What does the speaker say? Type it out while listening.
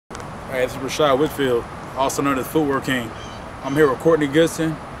Hey, this is Rischad Whitfield, also known as FootWork King. I'm here with Courtney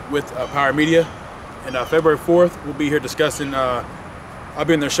Goodson with Power Media, and February 4th we'll be here discussing. I'll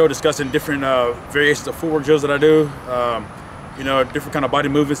be in their show discussing different variations of footwork drills that I do. You know, different kind of body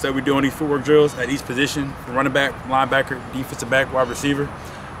movements that we do on these footwork drills at each position, from running back, linebacker, defensive back, wide receiver.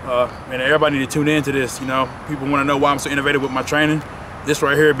 And everybody need to tune in to this. You know, people want to know why I'm so innovative with my training. This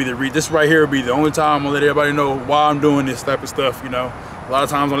right here will be the only time I'm gonna let everybody know why I'm doing this type of stuff. You know, a lot of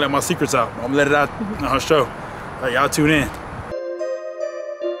times I'm gonna let my secrets out. I'm gonna let it out on her show. Y'all tune in.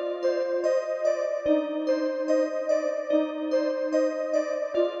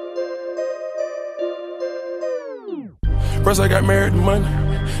 First I got married to money,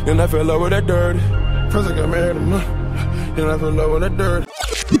 then I fell in love with that dirty. First I got married to money, then I fell in love with that dirty.